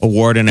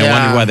Award, and I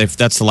Yeah. wondered why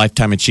that's the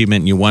lifetime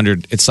achievement. And you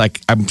wondered, it's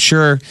like I'm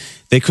sure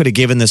they could have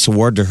given this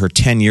award to her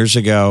 10 years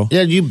ago.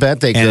 Yeah, you bet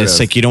they could. And it's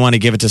like you don't want to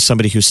give it to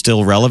somebody who's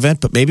still relevant,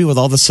 but maybe with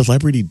all the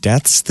celebrity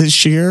deaths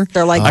this year,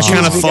 They're like, I kind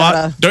of "Geez, we thought,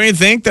 gotta-" don't you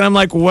think? That I'm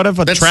like, what if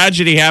a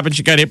tragedy happened?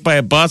 She got hit by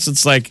a bus.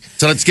 It's like,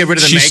 so let's get rid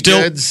of the she's make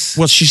still, goods.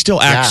 well, she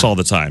still acts Yeah. all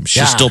the time.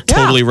 She's Yeah. still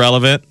totally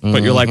relevant.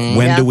 But you're like,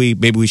 when do we?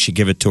 Maybe we should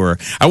give it to her.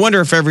 I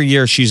wonder if every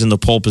year she's in the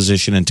pole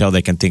position until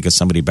they can think of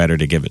somebody better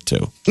to give it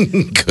to.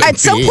 At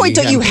some point,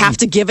 don't you have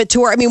to give it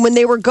to her? I mean, when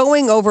they were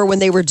when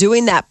they were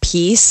doing that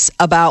piece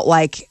about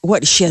like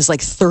what she has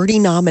like 30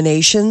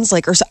 nominations,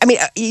 like, or so, I mean,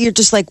 you're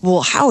just like,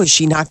 well, how has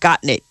she not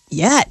gotten it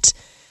yet?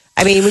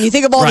 I mean, when you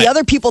think of all Right. the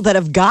other people that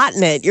have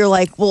gotten it, you're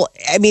like, well,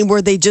 I mean,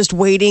 were they just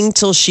waiting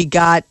till she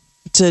got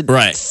to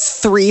Right.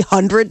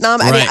 300 I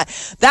mean, Right.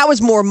 that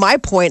was more my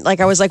point. Like,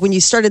 I was like, when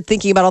you started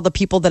thinking about all the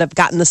people that have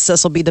gotten the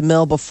Cecil B.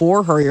 DeMille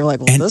before her, you're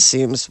like, well, this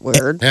seems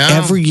weird. Yeah.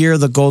 Every year,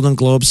 the Golden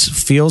Globes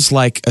feels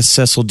like a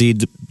Cecil D.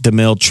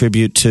 DeMille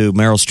tribute to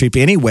Meryl Streep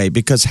anyway,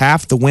 because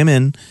half the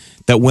women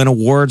that win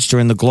awards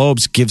during the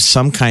Globes give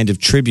some kind of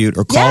tribute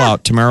or call Yeah.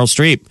 out to Meryl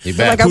Streep. You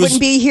bet. Like, I wouldn't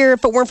be here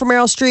if it weren't for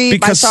Meryl Streep. I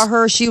Because- saw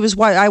her. She was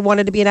why I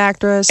wanted to be an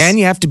actress. And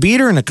you have to beat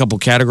her in a couple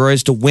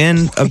categories to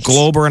win a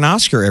Globe or an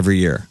Oscar every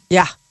year.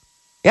 yeah.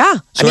 Yeah.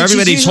 So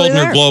everybody's holding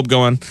their Globe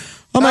going,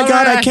 oh my All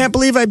God, I right. can't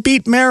believe I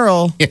beat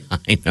Meryl. Yeah,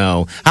 I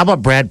know. How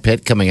about Brad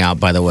Pitt coming out,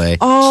 by the way?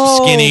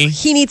 Oh, Skinny.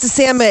 he needs a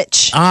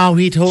sandwich. Oh,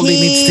 he totally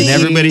needs to. And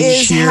everybody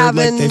is cheered like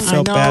having- they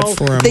felt I bad know.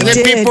 for him. They And then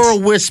did. people are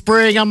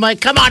whispering. I'm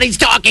like, come on, he's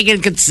talking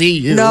and can see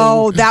you.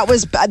 No, that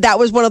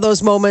was one of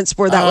those moments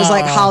where that was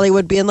like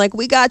Hollywood being like,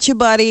 "We got you,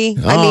 buddy."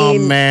 I Oh,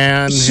 mean,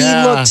 man, he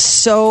yeah. looked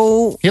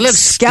so He looked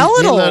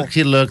skeletal.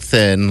 He looked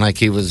thin, like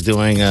he was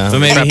doing a. But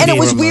maybe And it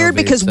was movie, weird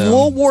because so.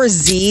 World War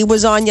Z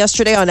was on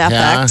yesterday on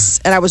FX,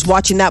 and I was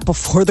watching that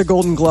before the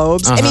Golden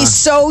Globes. And he's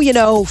so,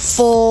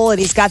 full, and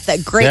he's got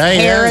that great Yeah, he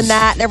hair is. and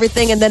that and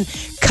everything. And then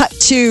cut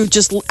to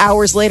just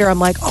hours later, I'm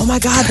like, oh my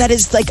God, that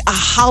is like a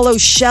hollow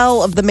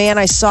shell of the man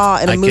I saw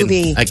in a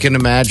movie. I can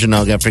imagine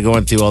after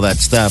going through all that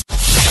stuff.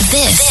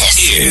 This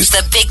is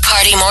the Big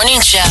Party Morning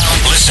Show.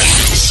 Listen.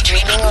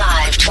 Streaming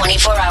live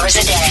 24 hours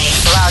a day.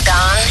 Log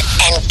on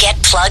and get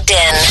plugged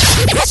in.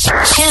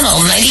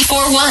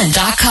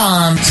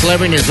 Channel941.com.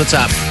 Celebrity news, what's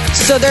up?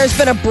 So there's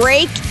been a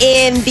break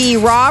in the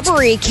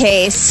robbery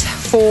case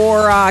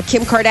for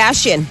Kim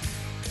Kardashian.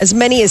 As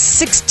many as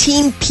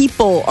 16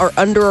 people are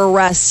under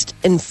arrest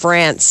in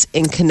France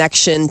in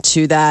connection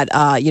to that,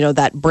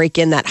 that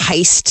break-in, that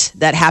heist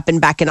that happened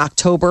back in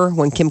October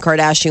when Kim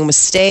Kardashian was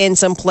staying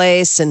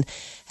someplace and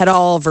had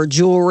all of her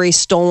jewelry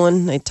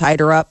stolen. They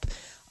tied her up.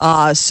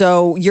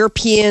 So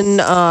European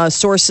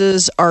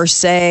sources are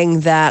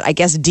saying that, I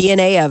guess,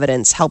 DNA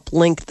evidence helped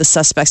link the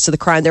suspects to the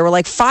crime. There were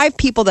like 5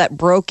 people that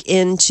broke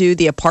into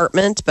the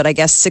apartment, but I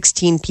guess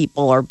 16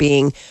 people are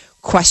being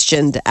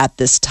questioned at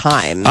this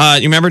time.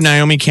 You remember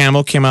Naomi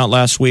Campbell came out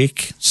last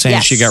week saying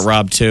Yes. she got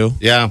robbed too?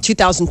 Yeah.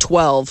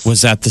 2012.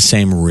 Was that the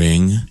same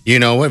ring? You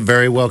know, it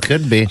very well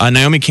could be.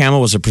 Naomi Campbell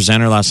was a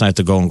presenter last night at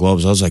the Golden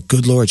Globes. I was like,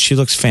 good Lord, she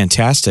looks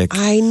fantastic.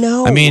 I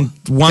know. I mean,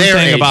 one They're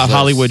thing about ageless.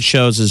 Hollywood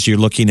shows is you're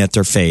looking at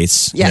their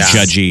face, Yes.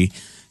 judgy.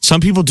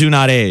 Some people do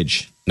not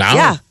age. No.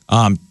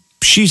 Yeah.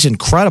 She's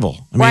incredible.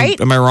 I mean,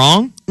 Right? am I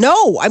wrong?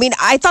 No, I mean,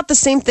 I thought the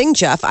same thing,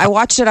 Jeff. I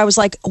watched it. I was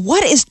like,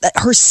 what is that?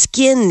 Her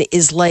skin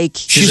is like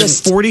She's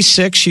just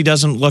 46. She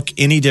doesn't look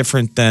any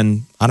different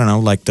than, I don't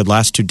know, like the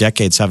last 2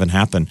 decades haven't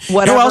happened.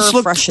 Whatever, You know who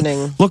else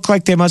freshening. Look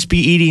like they must be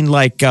eating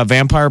like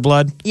vampire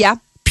blood. yeah.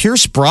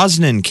 Pierce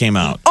Brosnan came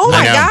out. Oh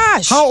my know.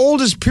 gosh. How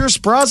old is Pierce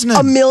Brosnan?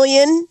 A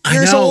million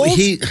years I know. old?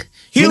 He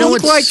you know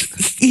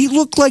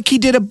looked like he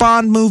did a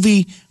Bond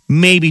movie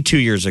maybe 2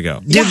 years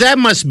ago. Dude, that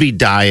must be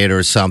diet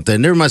or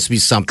something. There must be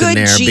something Good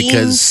there genes.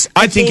 because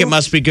I think it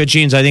must be good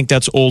genes. I think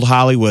that's old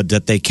Hollywood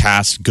that they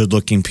cast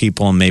good-looking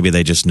people and maybe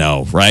they just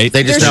know, right?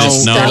 they just There's know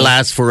just they stuff.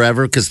 last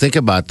forever. Because think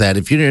about that.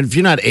 If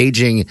you're not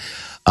aging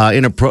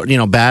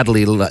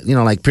badly,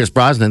 like Pierce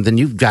Brosnan, then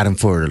you've got him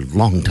for a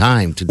long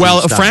time to do Well,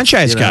 a stuff,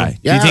 franchise you know? guy.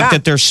 Yeah. Do you think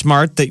that they're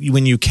smart that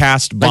when you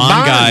cast Bond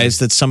Bond. guys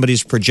that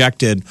somebody's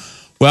projected,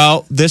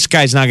 well, this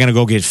guy's not going to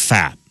go get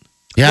fat.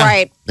 Yeah.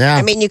 Right. Yeah.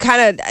 I mean, you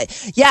kind of,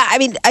 I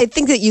mean, I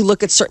think that you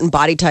look at certain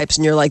body types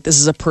and you're like, this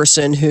is a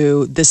person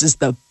who, this is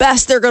the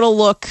best they're going to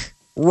look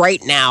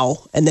right now.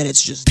 And then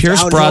it's just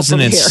Pierce downhill Brosnan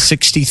from here. is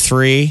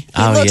 63. He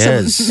Oh, looks he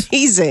is.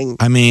 amazing.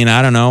 I mean,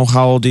 I don't know.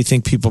 How old do you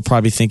think people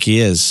probably think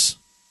he is?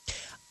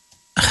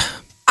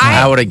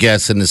 I would have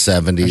guessed in the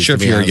 70s. I'm sure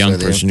to if be you're a honest young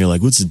with you. person, you're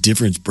like, what's the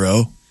difference,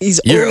 bro? He's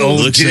You're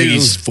old. Looks dude. like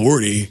he's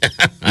 40,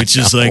 which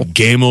is like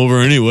game over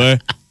anyway.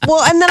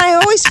 Well, and then I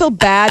always feel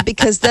bad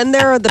because then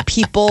there are the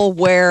people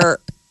where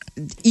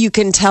you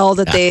can tell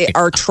that they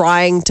are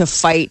trying to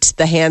fight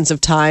the hands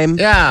of time.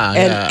 Yeah,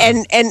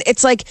 And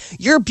it's like,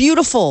 you're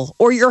beautiful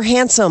or you're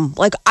handsome.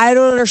 Like, I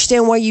don't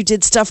understand why you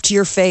did stuff to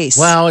your face.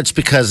 Well, it's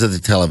because of the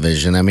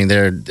television. I mean,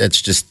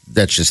 that's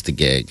just the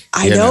gig.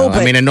 I you know, I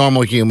but- mean, a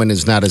normal human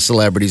is not a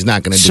celebrity. He's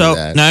not going to do So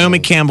that. Naomi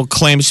Campbell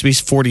claims to be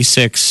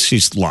 46.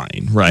 She's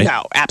lying, right?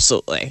 No,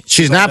 absolutely.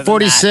 She's not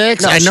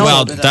 46. No, I know. Well,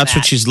 older than that's that.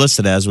 what she's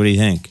listed as. What do you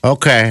think?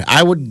 Okay,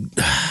 I would.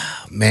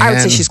 man. I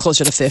would say she's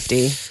closer to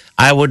 50.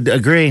 I would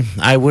agree.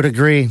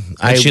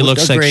 She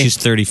looks like she's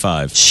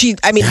 35.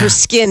 Her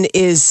skin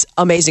is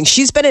amazing.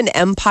 She's been in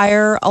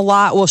Empire a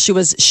lot. Well, she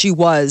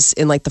was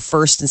in like the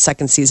first and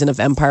second season of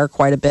Empire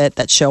quite a bit,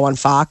 that show on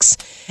Fox.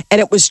 And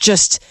it was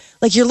just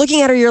like, you're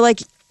looking at her, you're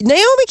like,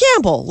 Naomi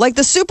Campbell, like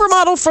the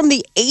supermodel from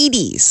the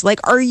 80s. Like,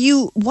 are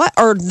you what?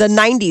 Or the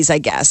 90s, I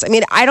guess. I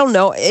mean, I don't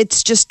know.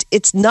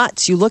 It's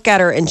nuts. You look at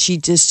her and she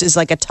just is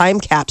like a time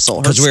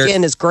capsule. Her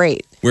skin is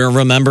great. We're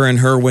remembering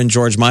her when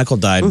George Michael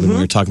died, when we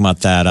were talking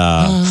about that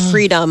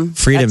Freedom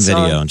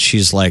video. And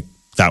she's like,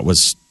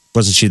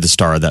 wasn't she the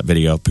star of that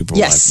video? People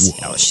were like,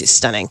 whoa. Oh, she's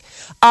stunning.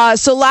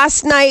 So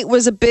last night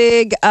was a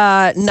big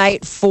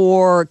night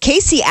for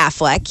Casey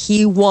Affleck.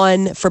 He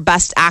won for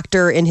Best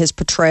Actor in his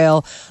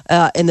portrayal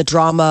in the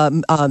drama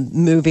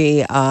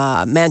movie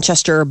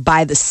Manchester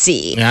by the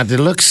Sea. Yeah, it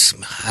looks,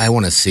 I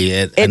want to see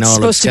it. I It's know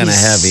it looks supposed to kind of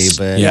be heavy,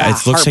 but Yeah,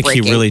 it looks like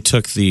he really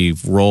took the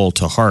role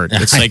to heart.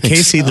 It's like,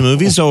 Casey, the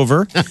movie's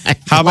over.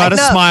 How about a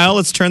smile?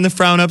 Let's turn the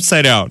frown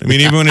upside out. I mean,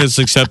 even in his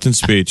acceptance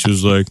speech, he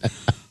was like,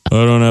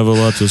 I don't have a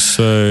lot to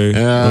say.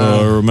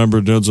 I remember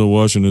Denzel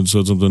Washington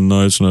said something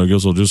nice, and I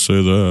guess I'll just say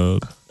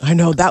that. I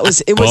know,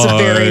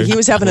 he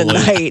was having a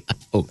night.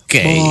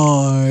 Okay.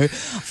 Bye.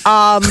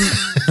 Why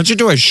don't you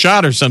do a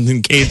shot or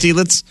something, Casey?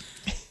 Let's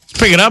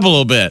pick it up a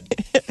little bit.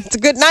 It's a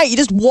good night. You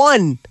just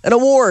won an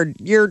award.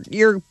 Your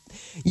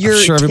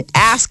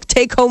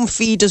take home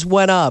fee just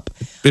went up.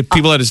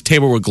 People at his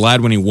table were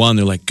glad when he won.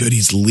 They're like, good,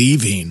 he's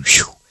leaving.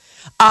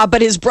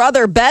 But his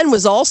brother Ben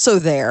was also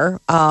there,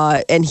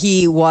 and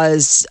he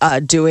was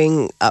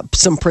doing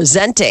some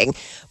presenting.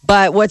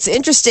 But what's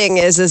interesting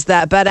is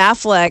that Ben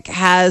Affleck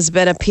has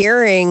been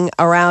appearing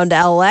around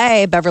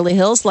LA, Beverly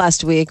Hills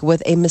last week,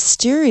 with a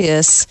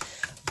mysterious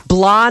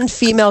blonde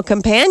female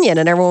companion.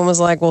 And everyone was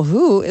like, well,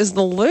 who is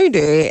the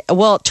lady?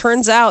 Well, it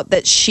turns out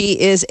that she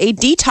is a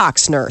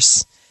detox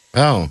nurse.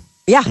 Oh.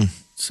 Yeah.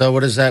 So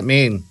what does that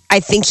mean? I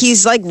think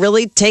he's like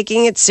really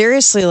taking it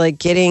seriously, like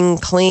getting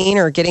clean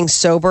or getting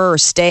sober or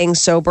staying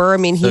sober. I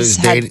mean, he's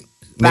had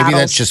maybe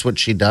that's just what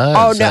she does.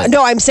 Oh,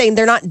 no, I'm saying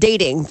they're not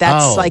dating.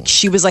 That's like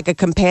she was like a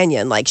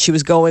companion. Like she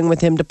was going with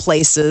him to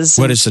places.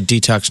 What does a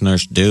detox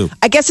nurse do?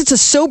 I guess it's a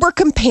sober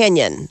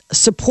companion,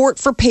 support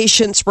for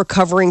patients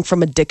recovering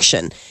from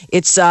addiction.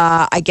 It's,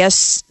 I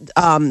guess,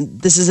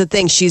 this is a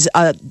thing. She's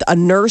a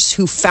nurse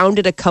who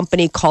founded a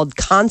company called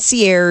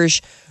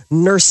Concierge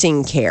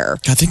Nursing Care.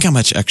 I think how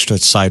much extra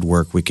side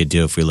work we could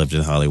do if we lived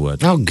in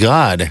Hollywood. Oh,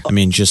 God. I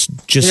mean, just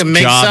jobs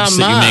that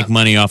you make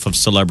money off of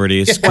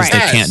celebrities because they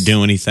can't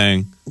do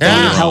anything. They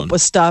need help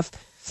with stuff.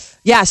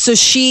 Yeah, so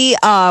she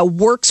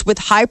works with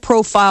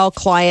high-profile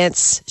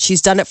clients.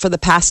 She's done it for the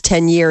past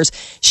 10 years.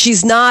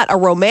 She's not a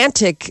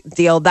romantic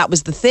deal. That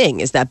was the thing,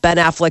 is that Ben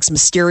Affleck's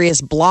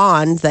mysterious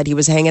blonde that he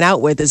was hanging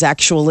out with is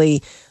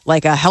actually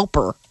like a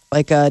helper,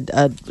 like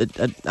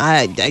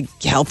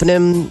helping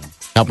him.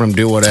 Helping him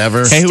do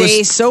whatever.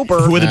 Stay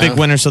sober. Who were the big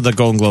winners of the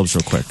Golden Globes,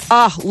 real quick?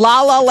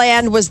 La La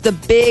Land was the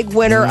big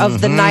winner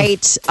of the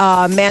night.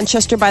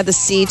 Manchester by the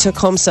Sea took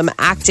home some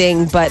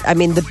acting, but I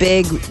mean, the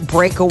big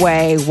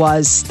breakaway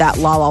was that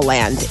La La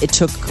Land. It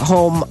took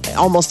home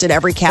almost in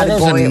every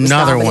category. There was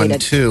another one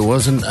too,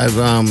 wasn't?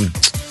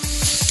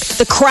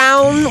 The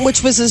Crown,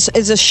 which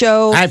is a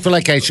show. I feel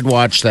like I should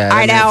watch that.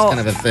 I know. It's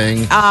kind of a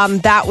thing.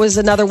 That was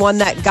another one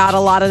that got a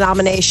lot of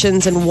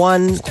nominations and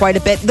won quite a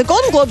bit. The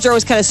Golden Globes are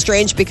always kind of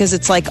strange because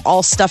it's like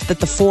all stuff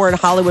that the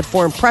Hollywood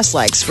foreign press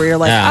likes, where you're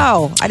like,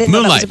 oh, I didn't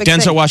know that was a big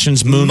Denzel thing.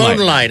 Washington's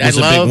Moonlight was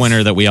a big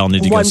winner that we all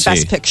need to go see. One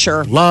Best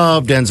Picture.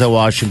 Love Denzel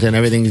Washington,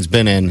 everything he's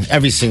been in,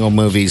 every single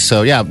movie.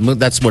 So, yeah,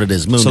 that's what it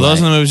is, Moonlight. So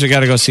those are the movies you got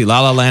to go see, La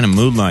La Land and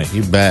Moonlight.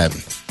 You bet.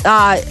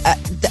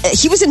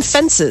 He was in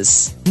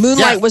Fences.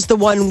 Moonlight was the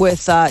one with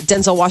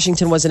Denzel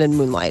Washington wasn't in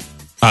Moonlight.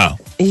 Oh.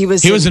 He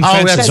was in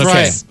Fences. That's okay.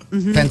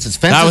 right. Fences.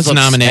 That was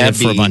nominated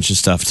for a bunch of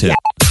stuff, too.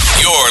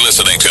 You're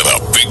listening to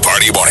the Big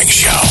Party Morning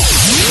Show.